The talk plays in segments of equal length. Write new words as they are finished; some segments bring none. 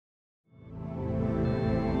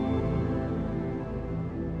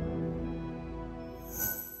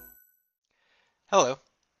Hello,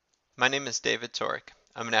 my name is David Torek.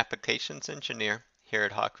 I'm an applications engineer here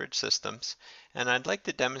at Hawkridge Systems, and I'd like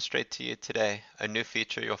to demonstrate to you today a new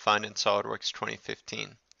feature you'll find in SolidWorks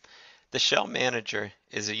 2015. The Shell Manager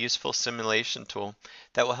is a useful simulation tool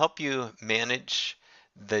that will help you manage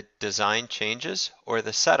the design changes or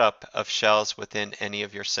the setup of shells within any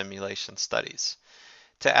of your simulation studies.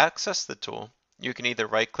 To access the tool, you can either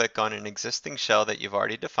right-click on an existing shell that you've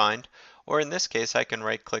already defined, or in this case, I can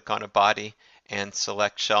right-click on a body and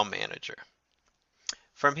select Shell Manager.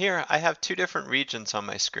 From here, I have two different regions on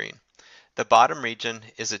my screen. The bottom region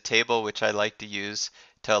is a table which I like to use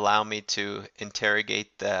to allow me to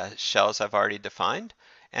interrogate the shells I've already defined,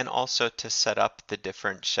 and also to set up the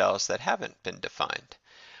different shells that haven't been defined.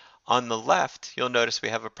 On the left, you'll notice we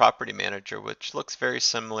have a property manager, which looks very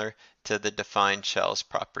similar to the defined shells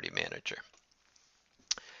property manager.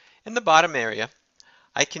 In the bottom area,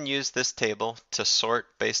 I can use this table to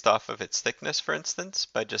sort based off of its thickness, for instance,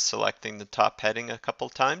 by just selecting the top heading a couple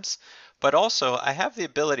times. But also, I have the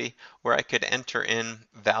ability where I could enter in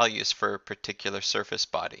values for a particular surface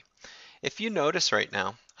body. If you notice right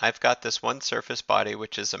now, I've got this one surface body,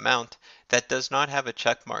 which is a mount, that does not have a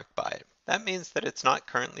check mark by it. That means that it's not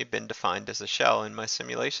currently been defined as a shell in my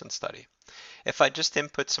simulation study. If I just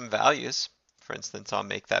input some values, for instance, I'll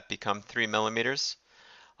make that become 3 millimeters.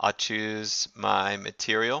 I'll choose my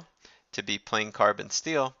material to be plain carbon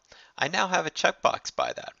steel. I now have a checkbox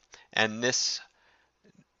by that, and this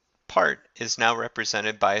part is now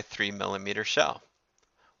represented by a 3 millimeter shell.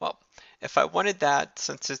 Well, if I wanted that,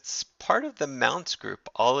 since it's part of the mounts group,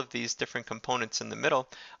 all of these different components in the middle,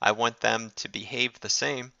 I want them to behave the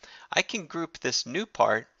same, I can group this new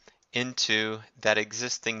part into that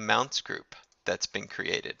existing mounts group that's been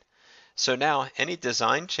created. So now any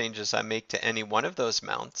design changes I make to any one of those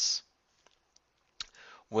mounts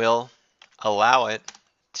will allow it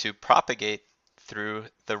to propagate through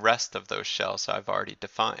the rest of those shells I've already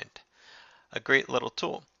defined. A great little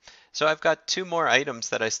tool. So I've got two more items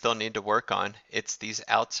that I still need to work on. It's these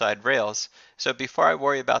outside rails. So before I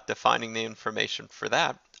worry about defining the information for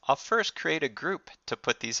that, I'll first create a group to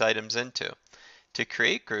put these items into. To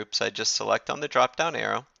create groups, I just select on the drop-down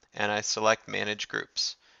arrow and I select Manage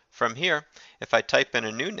Groups. From here, if I type in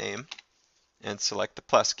a new name and select the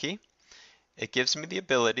plus key, it gives me the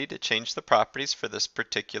ability to change the properties for this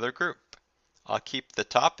particular group. I'll keep the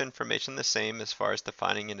top information the same as far as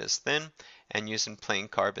defining it as thin and using plain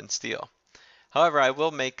carbon steel. However, I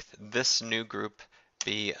will make this new group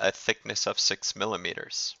be a thickness of 6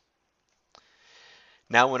 millimeters.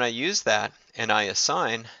 Now when I use that and I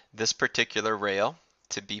assign this particular rail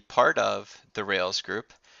to be part of the rails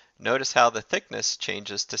group, notice how the thickness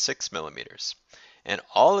changes to 6 millimeters. And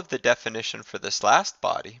all of the definition for this last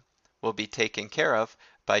body will be taken care of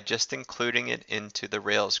by just including it into the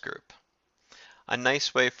rails group. A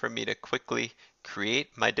nice way for me to quickly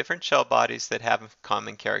create my different shell bodies that have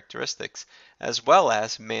common characteristics, as well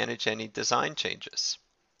as manage any design changes.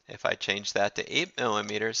 If I change that to 8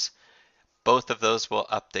 millimeters, both of those will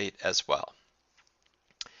update as well.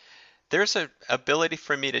 There's an ability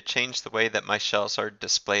for me to change the way that my shells are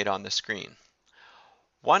displayed on the screen.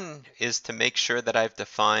 One is to make sure that I've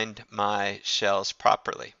defined my shells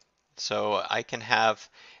properly. So I can have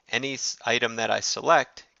any item that I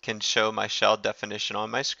select can show my shell definition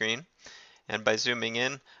on my screen. And by zooming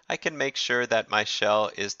in, I can make sure that my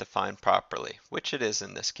shell is defined properly, which it is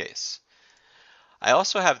in this case. I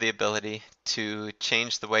also have the ability to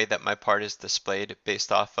change the way that my part is displayed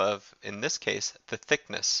based off of, in this case, the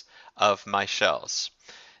thickness of my shells.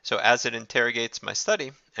 So as it interrogates my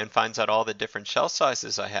study and finds out all the different shell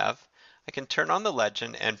sizes I have, I can turn on the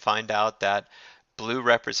legend and find out that blue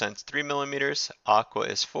represents 3 millimeters, aqua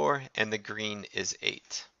is 4, and the green is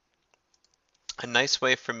 8. A nice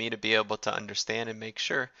way for me to be able to understand and make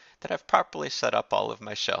sure that I've properly set up all of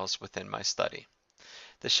my shells within my study.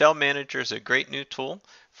 The Shell Manager is a great new tool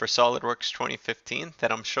for SolidWorks 2015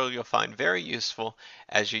 that I'm sure you'll find very useful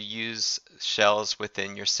as you use shells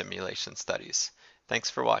within your simulation studies.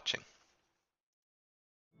 Thanks for watching.